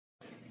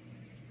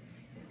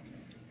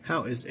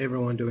How is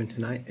everyone doing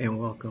tonight? And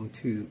welcome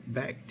to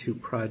back to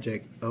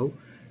Project O.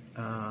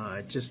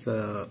 Just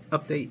a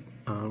update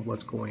on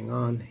what's going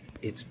on.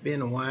 It's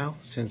been a while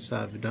since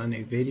I've done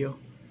a video,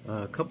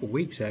 a couple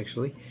weeks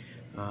actually.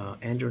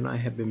 Andrew and I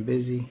have been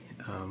busy.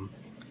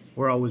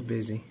 We're always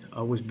busy,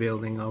 always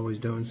building, always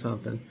doing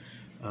something.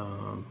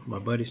 My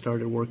buddy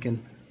started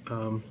working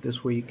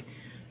this week,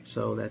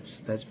 so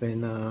that's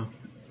been a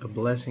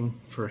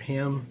blessing for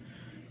him,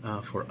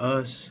 for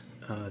us,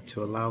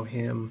 to allow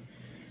him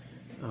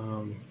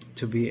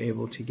to be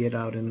able to get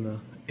out in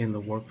the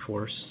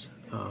workforce.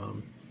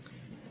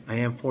 I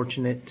am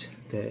fortunate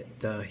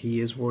that he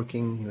is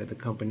working with the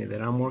company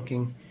that I'm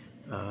working.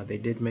 They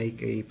did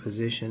make a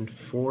position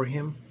for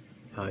him,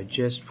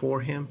 just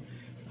for him,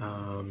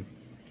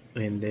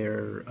 and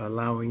they're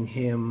allowing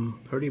him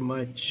pretty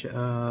much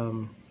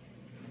the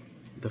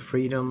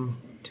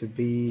freedom to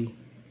be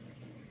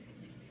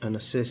an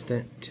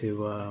assistant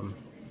to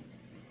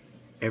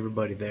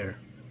everybody there.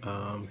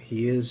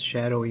 He is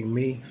shadowing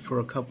me for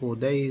a couple of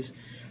days,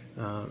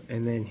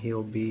 and then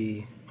he'll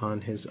be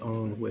on his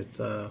own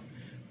with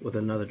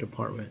another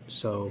department.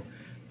 So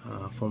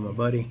for my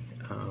buddy,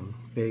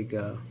 big,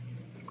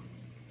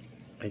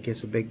 I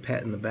guess a big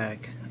pat in the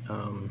back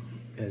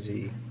as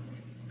he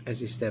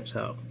steps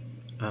out.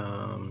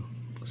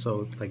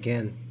 So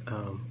again,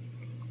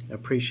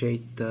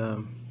 appreciate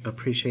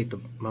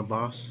my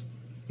boss,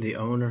 the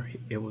owner.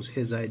 It was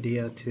his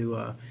idea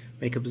to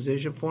make a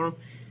position for him.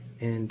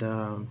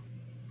 And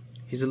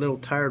he's a little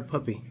tired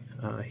puppy.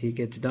 He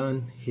gets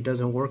done. He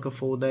doesn't work a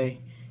full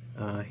day.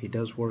 He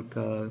does work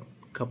a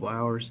couple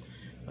hours,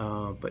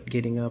 but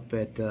getting up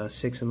at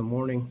 6 in the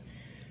morning,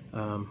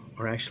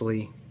 or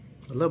actually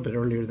a little bit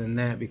earlier than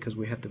that because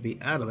we have to be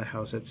out of the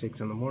house at 6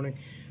 in the morning,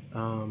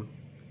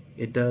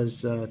 it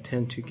does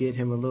tend to get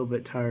him a little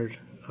bit tired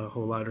a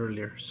whole lot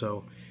earlier.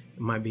 So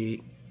might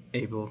be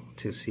able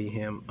to see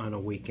him on a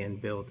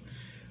weekend build.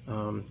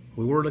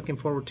 We were looking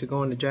forward to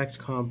going to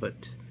JaxCon,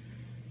 but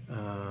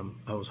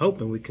I was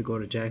hoping we could go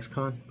to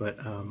JaxCon, but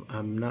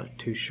I'm not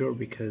too sure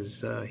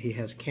because he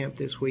has camp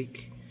this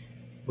week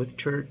with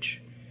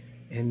church,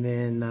 and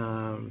then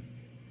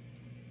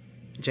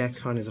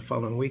JaxCon is the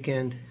following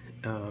weekend,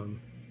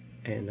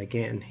 and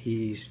again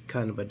he's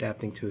kind of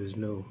adapting to his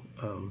new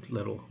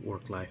little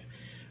work life.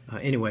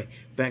 Anyway,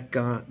 back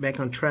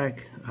on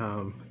track.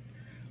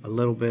 A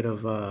little bit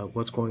of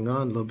what's going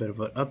on, a little bit of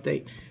an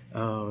update.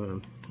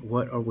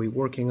 What are we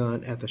working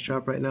on at the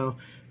shop right now?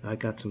 I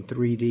got some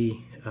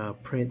 3D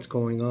prints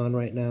going on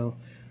right now.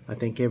 I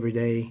think every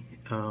day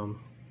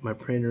my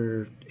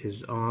printer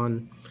is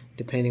on,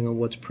 depending on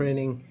what's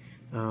printing,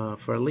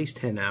 for at least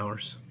 10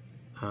 hours.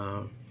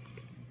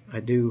 I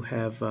do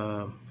have,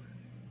 I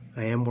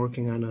am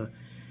working on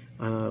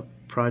a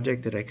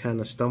project that I kind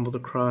of stumbled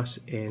across,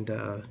 and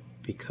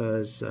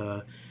because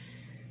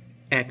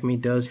Acme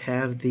does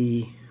have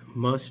the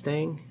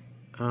Mustang,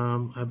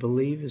 I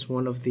believe is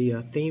one of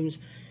the themes.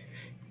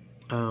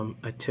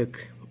 I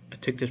took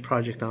this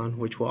project on,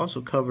 which will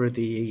also cover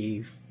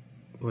the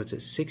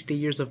 60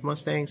 years of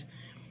Mustangs,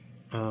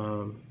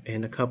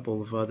 and a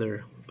couple of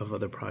other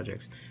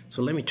projects.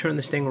 So let me turn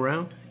this thing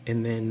around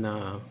and then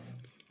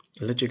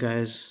let you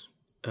guys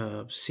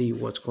see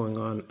what's going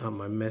on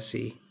my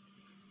messy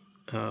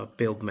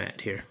build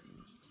mat here.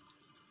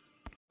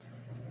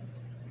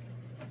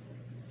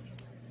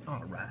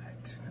 All right.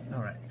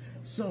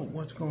 So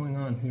what's going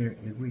on here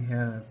is we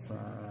have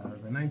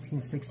the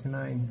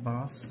 1969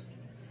 Boss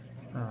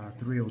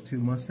 302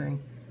 Mustang.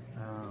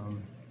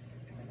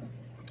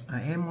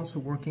 I am also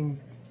working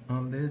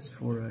on this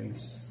for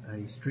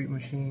a Street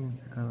Machine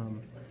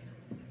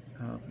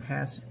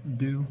past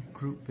due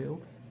group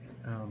build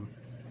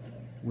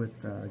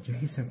with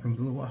Jason from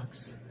Blue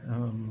Ox.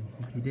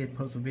 He did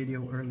post a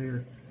video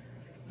earlier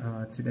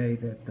today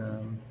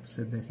that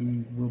said that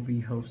he will be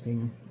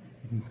hosting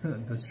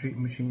the Street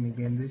Machine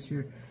again this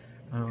year.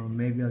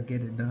 Maybe I'll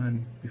get it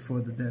done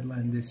before the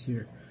deadline this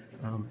year.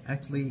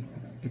 Actually,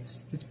 it's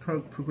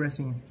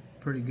progressing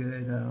pretty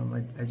good.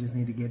 I just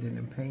need to get it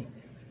in paint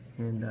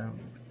and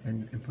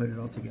put it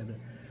all together.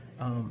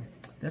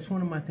 That's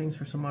one of my things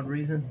for some odd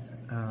reasons.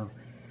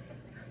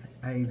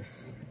 I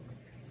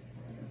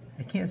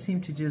can't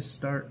seem to just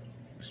start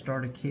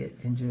a kit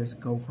and just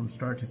go from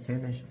start to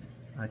finish.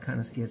 I kind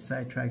of get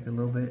sidetracked a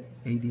little bit.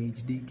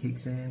 ADHD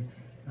kicks in.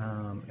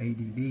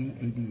 ADD,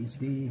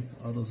 ADHD,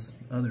 all those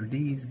other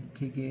D's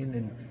kick in,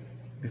 and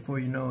before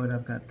you know it,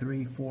 I've got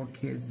 3-4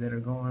 kids that are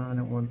going on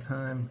at one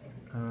time,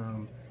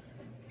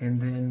 and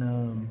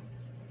then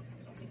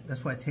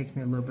that's why it takes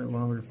me a little bit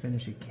longer to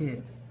finish a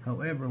kit.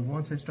 However,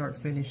 once I start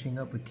finishing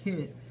up a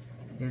kit,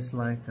 it's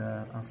like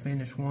I'll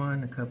finish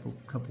one, a couple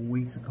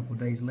weeks, a couple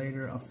days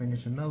later, I'll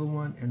finish another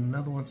one and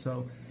another one.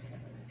 So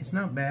it's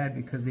not bad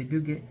because they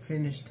do get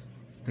finished.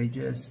 They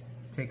just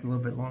take a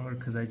little bit longer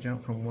because I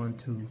jump from one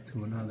to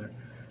another.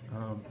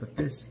 But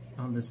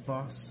on this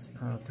Boss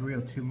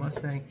 302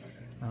 Mustang,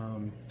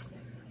 on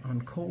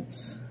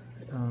Colts,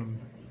 on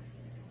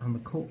the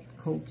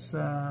Colts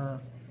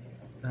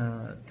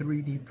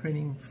 3D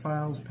printing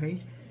files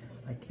page,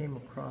 I came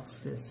across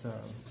this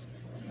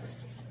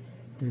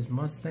this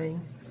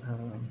Mustang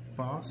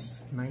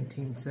Boss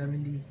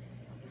 1970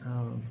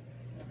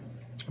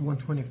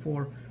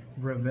 124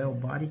 Revell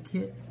body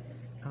kit.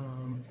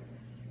 I'm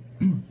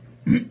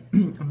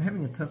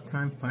having a tough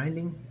time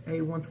finding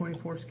a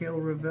 124 scale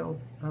Revell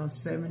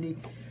 70,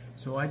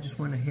 so I just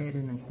went ahead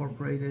and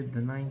incorporated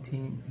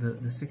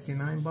the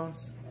 69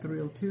 Boss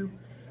 302.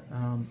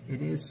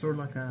 It is sort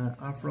of like an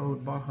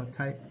off-road Baja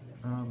type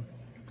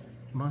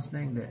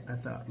Mustang that I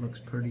thought looks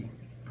pretty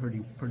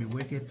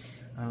wicked.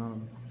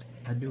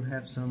 I do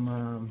have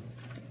some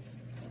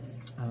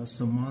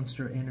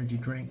Monster energy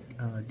drink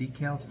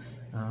decals,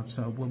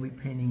 so I will be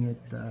painting it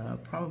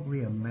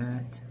probably a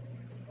matte,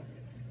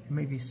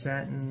 maybe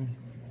satin,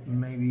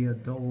 maybe a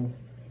dull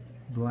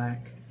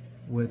black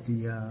with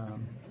the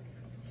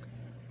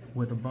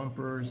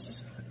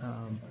bumpers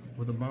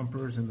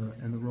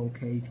and the roll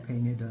cage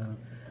painted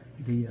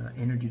the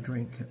energy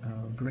drink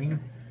green,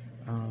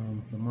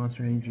 the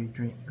Monster energy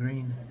drink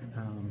green.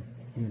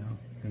 You know,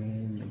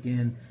 and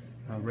again,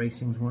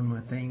 racing's one of my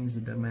things.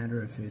 It doesn't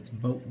matter if it's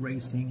boat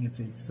racing, if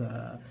it's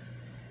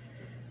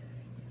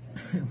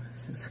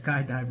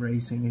skydive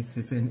racing, if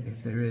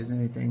there is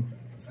anything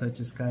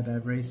such as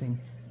skydive racing,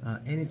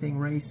 anything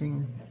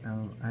racing,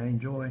 I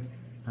enjoy.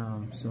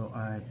 So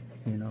I,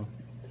 you know,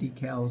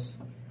 decals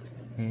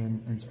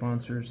and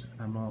sponsors,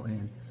 I'm all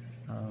in.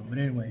 But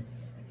anyway,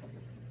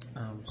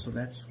 so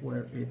that's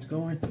where it's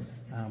going.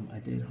 I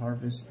did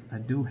harvest. I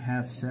do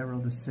have several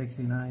of the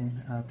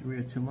 69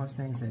 302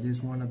 Mustangs. That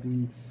is one of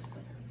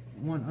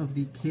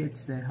the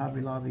kits that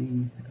Hobby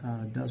Lobby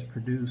does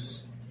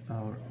produce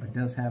or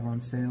does have on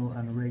sale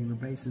on a regular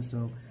basis.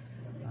 So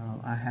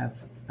I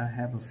have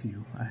a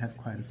few. I have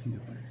quite a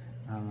few.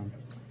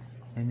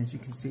 And as you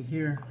can see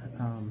here,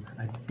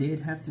 I did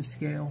have to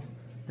scale.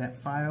 That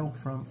file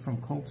from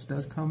Colts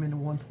does come in a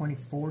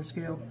 124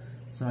 scale,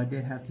 so I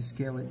did have to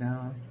scale it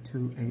down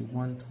to a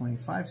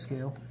 125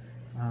 scale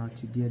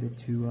to get it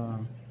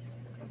to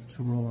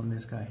roll on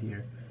this guy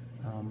here.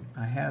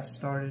 I have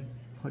started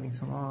putting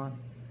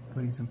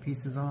some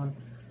pieces on.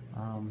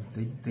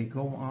 They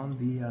go on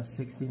the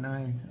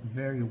 69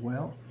 very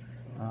well.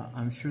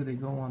 I'm sure they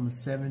go on the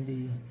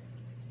 70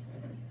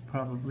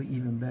 probably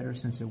even better,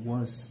 since it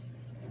was,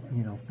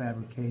 you know,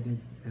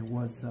 fabricated. It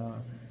was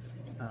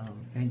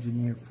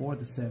engineered for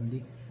the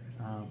 70,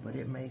 but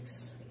it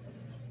makes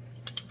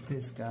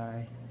this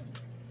guy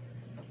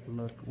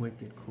look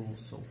wicked cool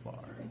so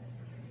far.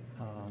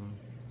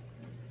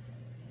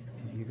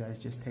 If you guys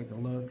just take a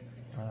look,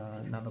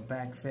 now the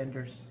back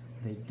fenders,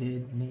 they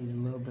did need a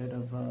little bit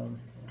of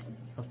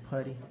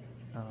putty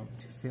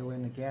to fill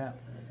in the gap,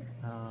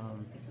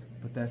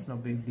 but that's no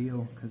big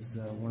deal, because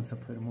once I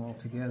put them all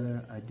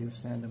together, I do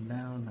sand them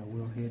down. I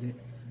will hit it,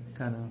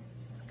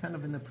 it's kind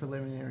of in the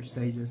preliminary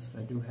stages.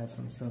 I do have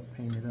some stuff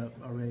painted up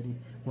already.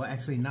 Well,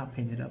 actually not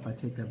painted up, I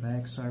take that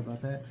back, sorry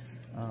about that.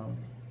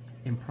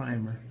 In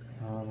primer,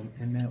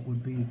 and that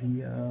would be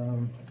the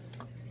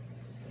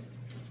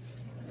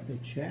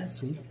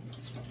chassis.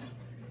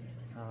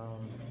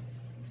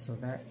 So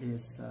that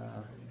is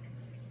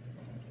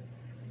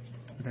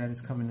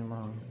coming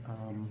along.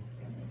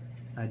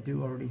 I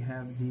do already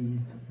have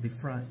the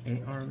front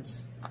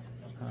A-arms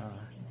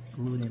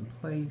glued in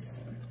place.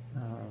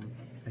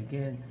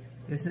 Again,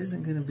 this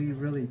isn't going to be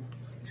really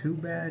too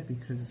bad,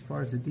 because as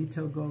far as the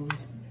detail goes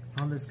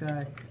on this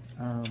guy,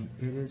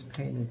 it is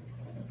painted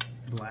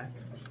black,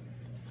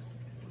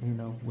 you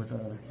know, with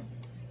a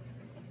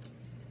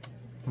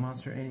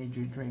Monster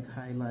energy drink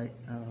highlight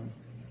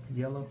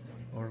yellow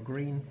or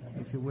green,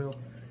 if you will.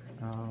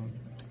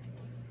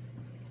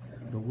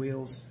 The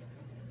wheels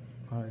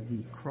are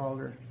the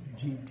Crawler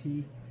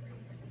GT.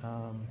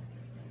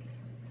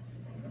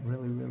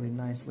 Really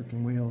nice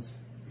looking wheels.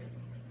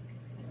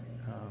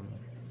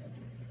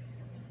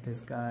 This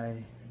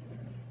guy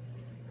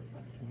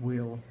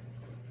will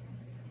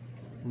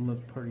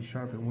look pretty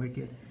sharp and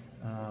wicked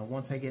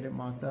once I get it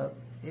mocked up.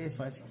 If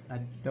I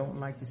don't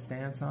like the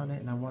stance on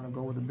it and I want to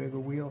go with a bigger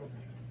wheel,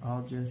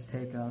 I'll just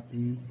take out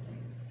the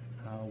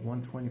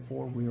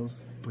 124 wheels,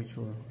 which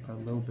are a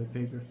little bit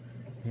bigger,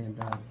 and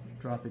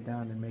drop it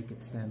down and make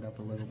it stand up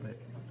a little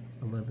bit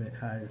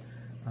higher.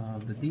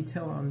 The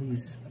detail on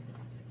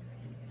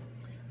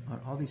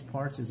all these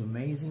parts is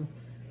amazing.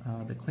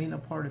 The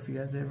cleanup part, if you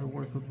guys ever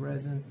work with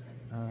resin,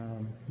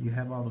 you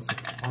have all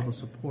the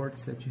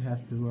supports that you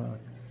have to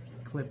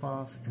clip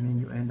off, and then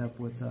you end up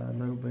with a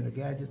little bit of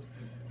gadgets,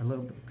 a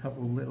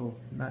couple of little,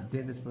 not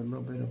divots, but a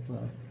little bit of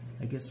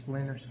I guess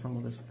splinters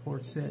from the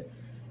support set.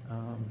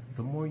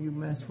 The more you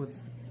mess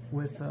with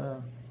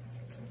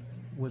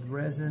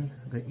resin,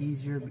 the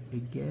easier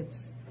it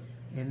gets,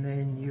 and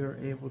then you're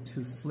able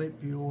to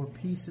flip your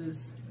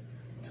pieces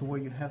to where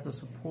you have the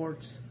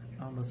supports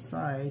on the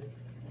side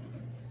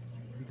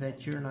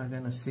that you're not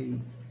going to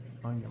see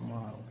on your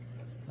model.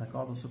 Like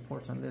all the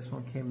supports on this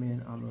one came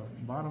in on the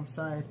bottom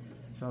side,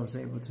 so I was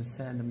able to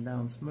sand them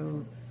down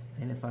smooth.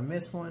 And if I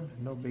miss one,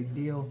 no big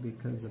deal,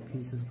 because the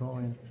piece is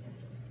going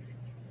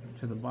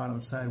to the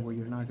bottom side where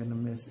you're not going to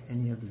miss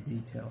any of the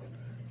detail.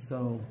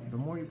 So the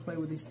more you play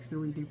with these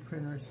 3D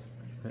printers,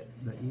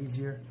 the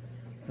easier,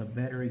 the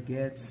better it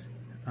gets.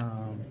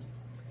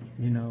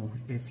 You know,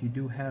 if you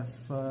do have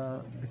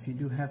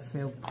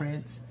failed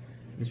prints,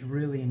 it's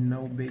really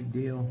no big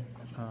deal,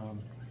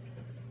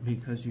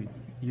 because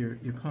you're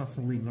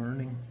constantly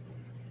learning.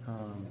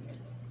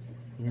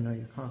 You know,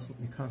 you're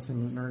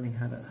constantly learning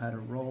how to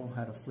roll,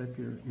 how to flip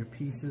your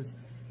pieces,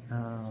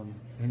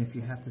 and if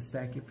you have to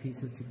stack your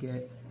pieces to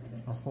get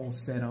a whole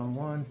set on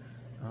one,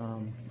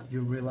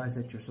 you'll realize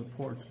that your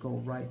supports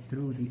go right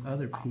through the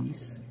other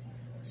piece.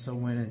 So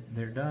when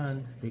they're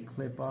done, they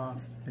clip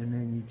off, and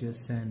then you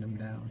just sand them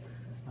down.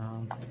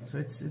 So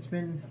it's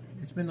been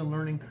a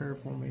learning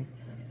curve for me.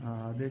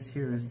 This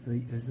here is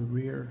the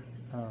rear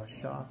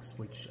shocks,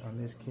 which on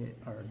this kit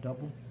are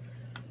double.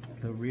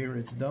 The rear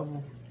is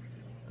double.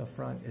 The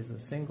front is a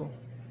single.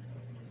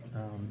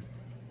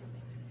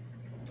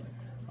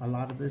 A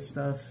lot of this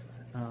stuff,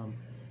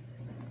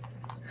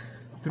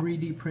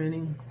 3D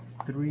printing,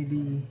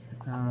 3D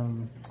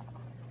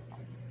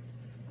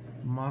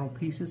model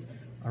pieces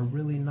are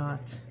really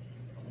not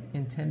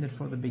intended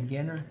for the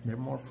beginner. They're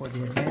more for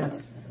the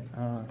advanced.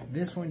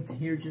 This one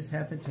here just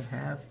happened to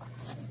have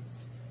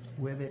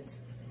with it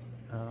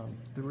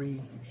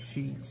 3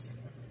 sheets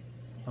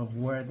of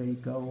where they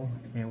go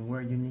and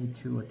where you need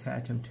to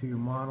attach them to your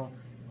model.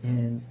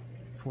 And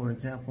for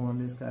example, on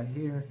this guy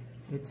here,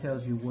 it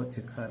tells you what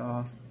to cut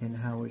off and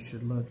how it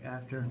should look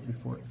after,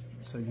 before,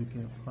 so you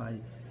can apply,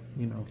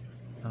 you know,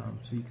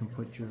 so you can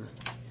put your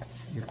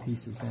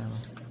pieces down,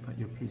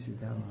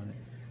 on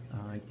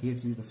it. It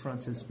gives you the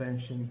front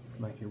suspension,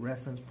 like your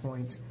reference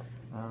points,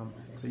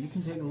 so you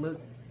can take a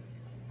look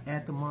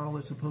at the model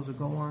it's supposed to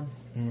go on.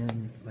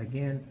 And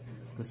again,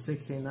 the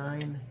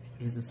 69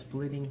 is a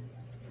splitting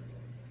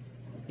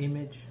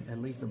image,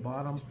 at least the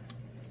bottom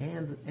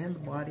and the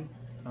body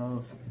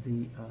of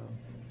the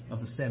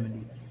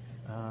 70.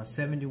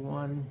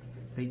 71,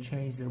 they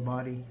changed their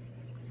body.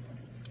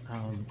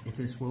 If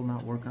this will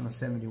not work on a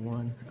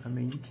 71, I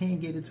mean, you can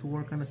get it to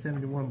work on a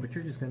 71, but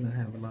you're just going to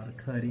have a lot of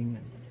cutting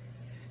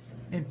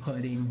and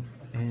putting,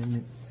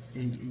 and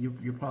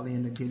you'll probably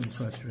end up getting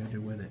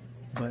frustrated with it.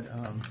 But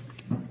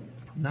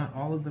not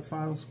all of the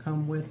files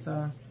come with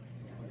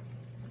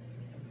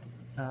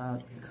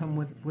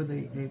with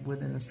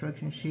an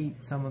instruction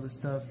sheet. Some of the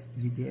stuff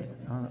you get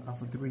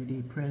off of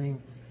 3D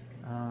printing,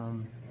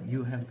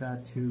 you have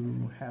got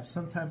to have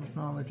some type of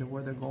knowledge of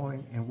where they're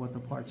going and what the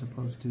part's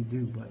supposed to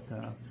do. But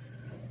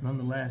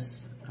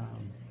nonetheless,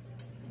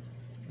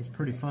 it's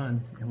pretty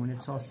fun. And when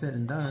it's all said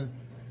and done,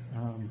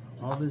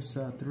 all this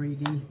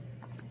 3D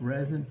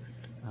resin,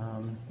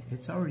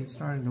 it's already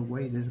starting to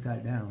weigh this guy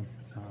down.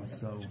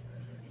 So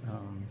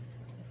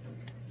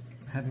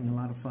having a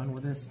lot of fun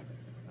with this.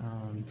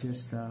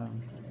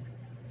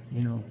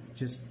 You know,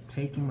 just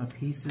taking my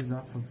pieces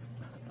off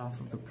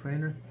of the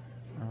printer,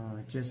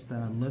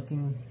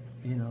 looking,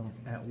 you know,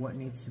 at what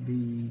needs to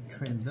be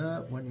trimmed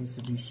up, what needs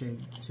to be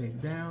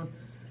shaved down.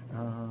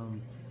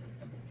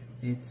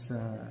 It's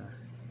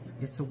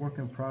a work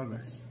in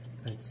progress.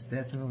 It's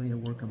definitely a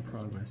work in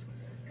progress.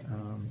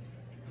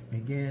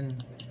 Again,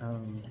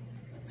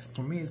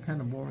 for me, it's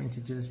kind of boring to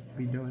just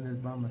be doing this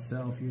by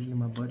myself. Usually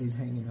my buddy's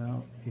hanging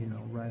out, you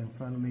know, right in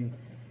front of me,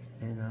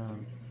 and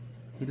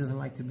he doesn't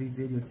like to be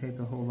videotaped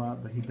a whole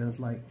lot, but he does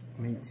like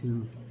me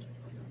to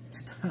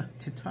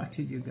talk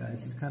to you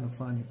guys. It's kind of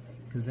funny,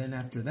 because then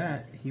after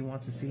that, he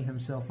wants to see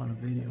himself on a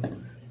video.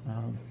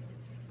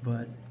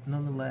 But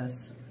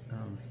nonetheless,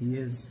 he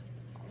is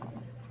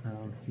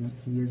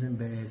in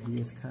bed.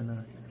 He is kind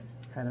of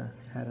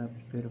had a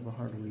bit of a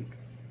hard week.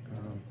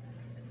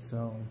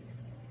 So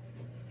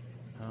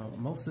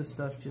most of the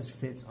stuff just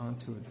fits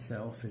onto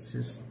itself. It's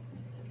just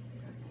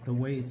the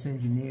way it's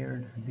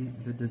engineered.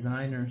 The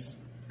designers,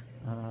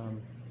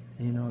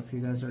 you know, if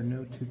you guys are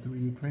new to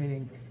 3D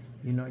printing,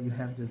 you know, you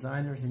have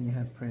designers and you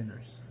have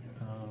printers.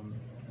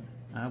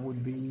 I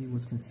would be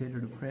what's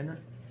considered a printer.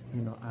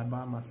 You know, I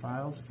buy my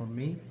files for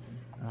me,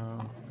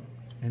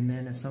 and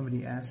then if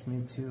somebody asks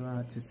me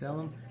to sell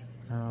them,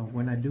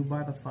 when I do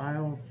buy the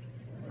file,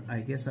 I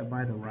guess I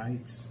buy the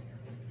rights.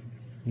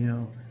 You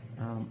know,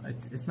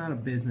 it's not a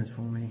business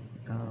for me.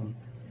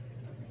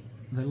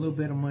 The little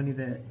bit of money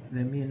that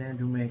me and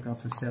Andrew make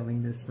off of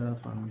selling this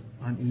stuff on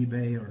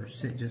eBay, or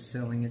just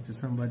selling it to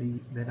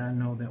somebody that I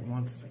know that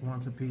wants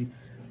a piece,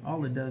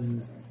 all it does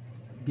is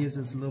gives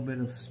us a little bit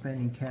of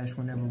spending cash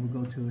whenever we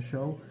go to a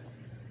show,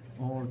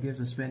 or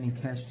gives us spending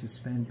cash to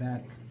spend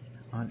back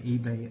on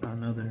eBay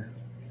on other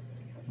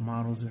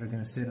models that are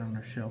going to sit on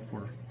our shelf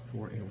for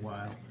a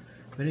while.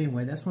 But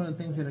anyway, that's one of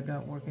the things that I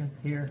got working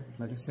here.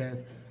 Like I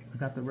said, I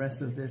got the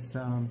rest of this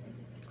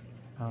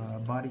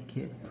body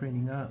kit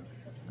printing up.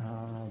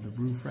 The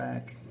roof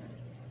rack.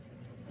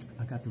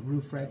 I got the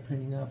roof rack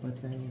printing up, I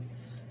think.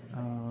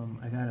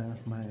 I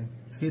got my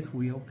 5th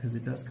wheel, because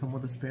it does come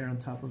with a spare on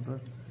top of the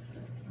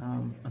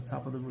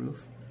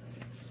roof,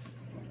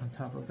 on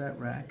top of that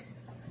rack,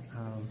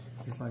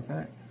 just like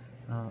that.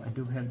 I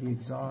do have the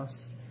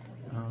exhaust.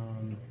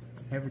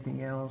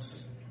 Everything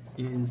else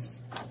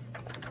is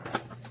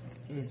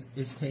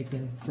is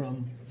taken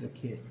from the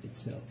kit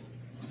itself.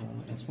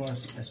 As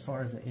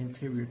far as the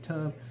interior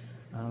tub,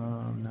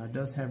 now it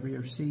does have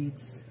rear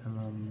seats.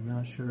 I'm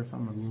not sure if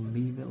I'm gonna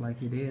leave it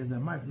like it is. I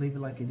might leave it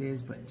like it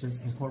is, but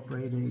just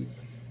incorporate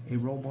a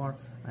roll bar.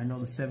 I know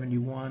the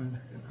 71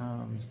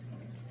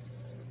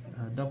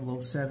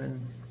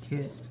 007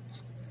 kit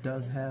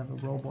does have a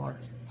roll bar,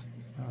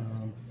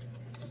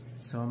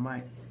 so I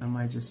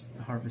might just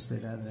harvest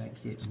it out of that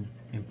kit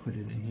and put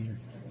it in here.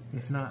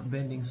 If not,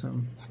 bending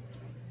some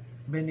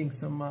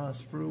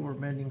sprue or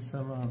bending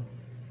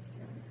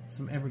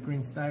some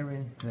evergreen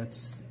styrene,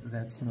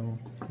 that's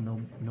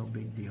no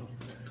big deal.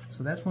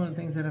 So that's one of the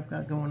things that I've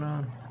got going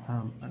on.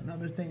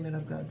 Another thing that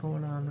I've got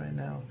going on right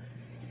now,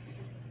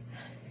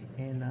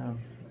 and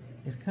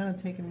it's kind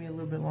of taking me a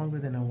little bit longer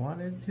than I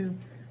wanted it to,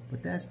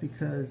 but that's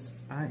because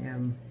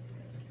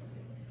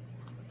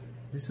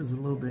this is a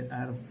little bit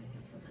out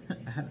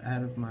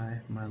of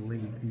my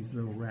league, these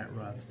little rat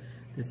rods.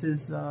 This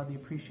is the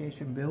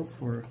appreciation build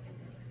for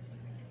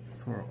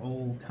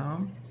old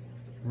Tom,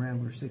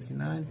 Rambler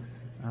 69.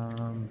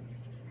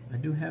 I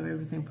do have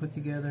everything put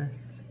together.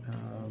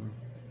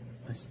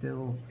 I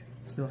still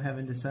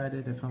haven't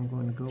decided if I'm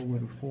going to go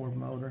with a Ford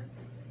motor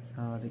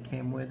that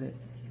came with it.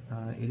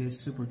 It is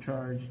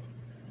supercharged.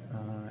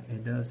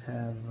 It does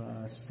have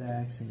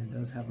stacks, and it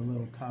does have a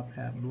little top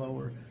hat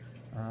blower.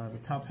 The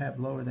top hat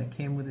blower that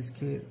came with this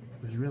kit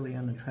was really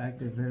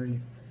unattractive, very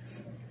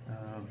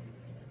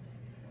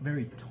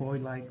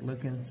toy-like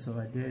looking, so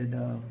I did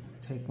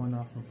take one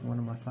off of one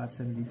of my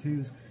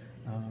 572s.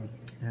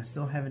 And I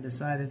still haven't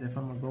decided if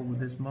I'm gonna go with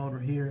this motor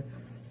here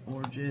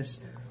or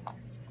just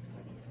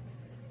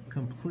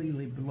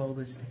completely blow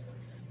this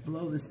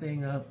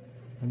thing up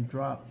and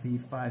drop the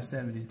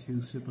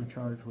 572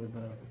 supercharged with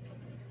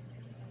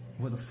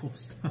a full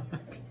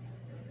stock.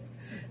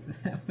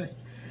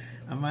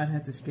 I might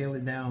have to scale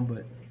it down,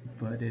 but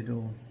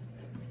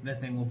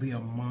that thing will be a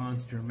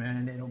monster,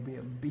 man. It'll be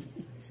a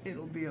beast.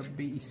 It'll be a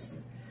beast.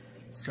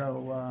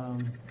 So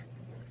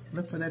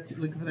look for that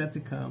to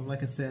come.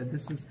 Like I said,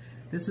 this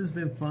has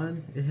been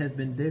fun. It has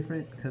been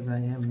different because I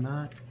am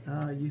not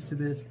used to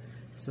this.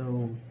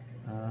 So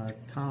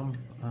Tom,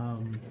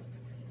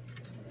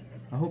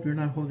 I hope you're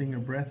not holding your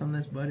breath on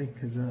this, buddy,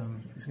 because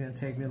it's gonna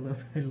take me a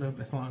little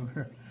bit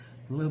longer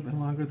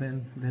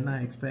than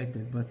I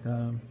expected. But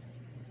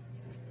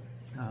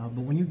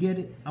when you get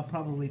it, I'll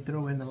probably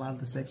throw in a lot of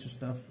this extra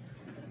stuff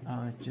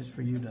just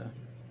for you to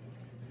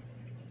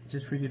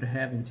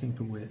have and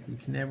tinker with. You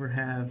can never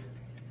have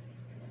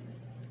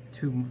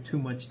too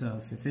much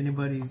stuff. If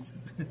anybody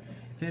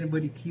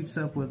keeps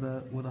up with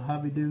a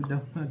hobby dude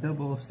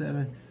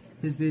 007,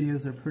 his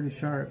videos are pretty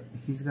sharp.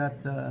 He's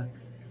got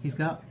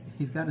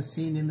a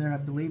scene in there, I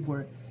believe,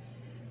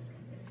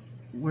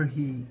 where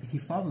he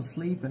falls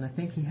asleep, and I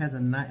think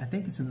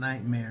it's a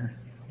nightmare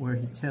where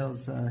he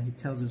tells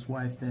his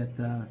wife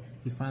that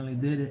he finally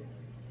did it.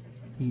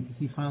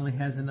 He finally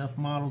has enough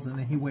models, and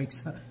then he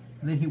wakes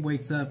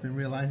up and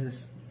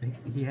realizes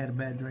he had a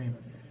bad dream.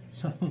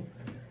 So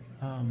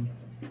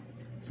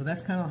so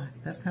that's kind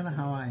of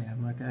how I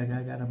am. Like I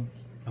got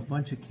a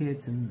bunch of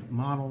kits and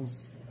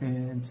models,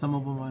 and some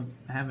of them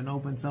I haven't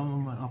opened, some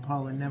of them I'll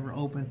probably never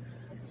open,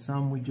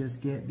 some we just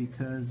get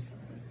because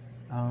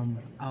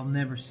I'll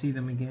never see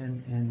them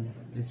again, and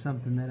it's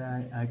something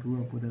that I grew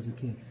up with as a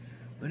kid.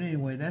 But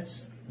anyway,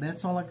 that's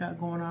all I got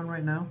going on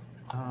right now.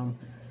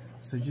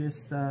 So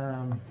just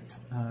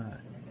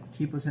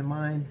keep us in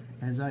mind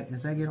as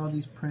I get all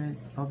these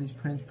prints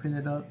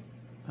printed up.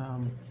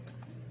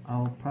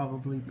 I'll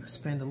probably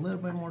spend a little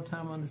bit more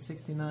time on the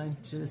 69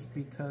 just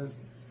because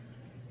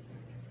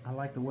I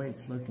like the way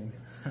it's looking.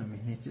 I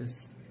mean,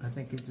 I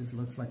think it just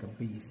looks like a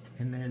beast.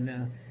 And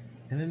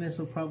then this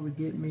will probably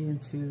get me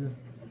into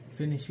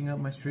finishing up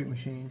my Street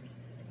Machine.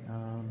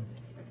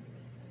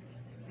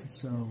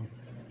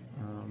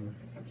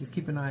 Just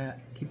keep an eye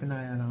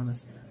out on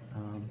us.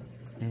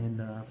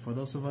 And for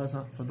those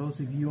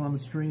of you on the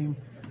stream,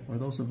 or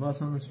those of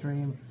us on the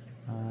stream,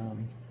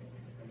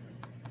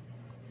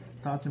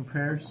 thoughts and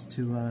prayers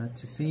to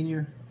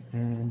Senior,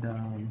 and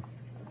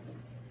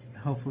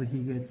hopefully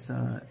he gets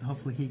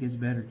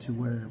better to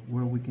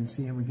where we can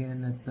see him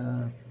again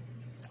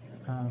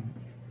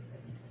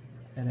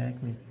at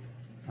Acme.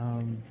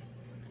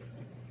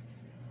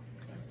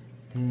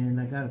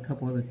 And I got a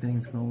couple other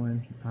things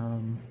going.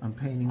 I'm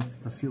painting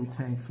a fuel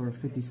tank for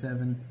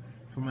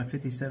my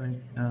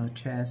 57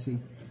 chassis,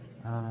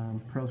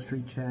 Pro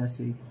Street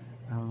chassis.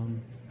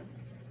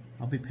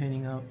 I'll be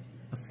painting up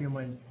a few of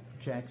my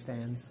jack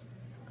stands.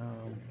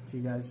 If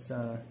you guys,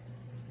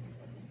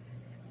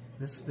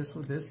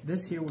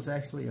 this here was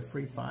actually a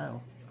free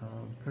file,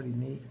 pretty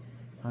neat.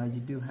 You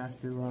do have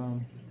to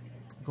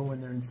go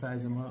in there and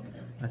size them up.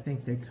 I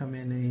think they come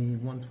in a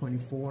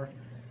 124.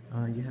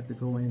 You have to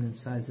go in and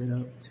size it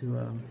up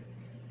to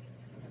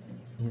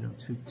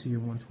to your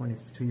 120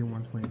 to your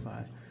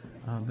 125.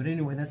 But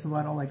anyway, that's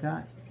about all I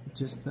got.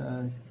 Just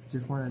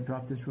wanted to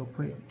drop this real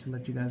quick to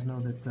let you guys know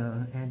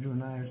that Andrew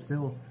and I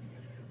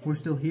we're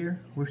still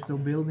here, we're still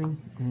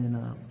building, and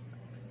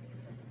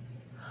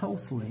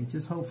hopefully,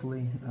 just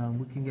hopefully,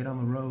 we can get on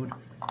the road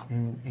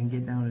and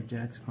get down to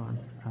Jack's Con.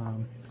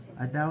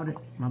 I doubt it.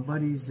 My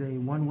buddy's a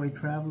one-way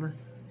traveler.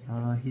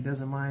 He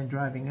doesn't mind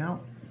driving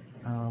out,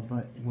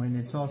 but when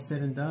it's all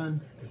said and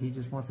done, he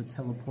just wants to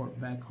teleport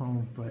back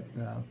home. But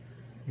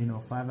you know,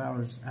 5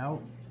 hours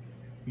out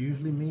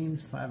usually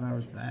means 5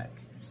 hours back.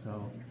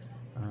 So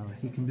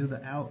he can do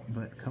the out,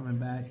 but coming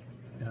back,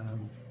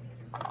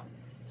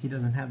 he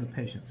doesn't have the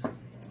patience.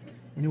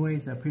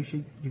 Anyways, I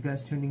appreciate you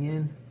guys tuning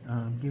in.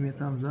 Give me a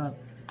thumbs up.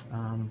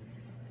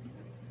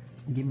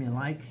 Give me a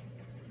like.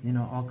 You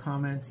know, all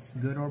comments,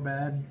 good or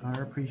bad,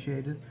 are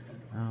appreciated.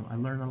 I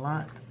learn a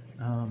lot.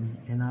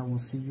 And I will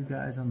see you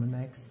guys on the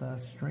next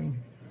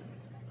stream.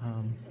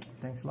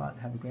 Thanks a lot.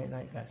 Have a great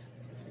night, guys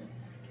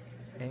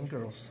and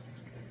girls.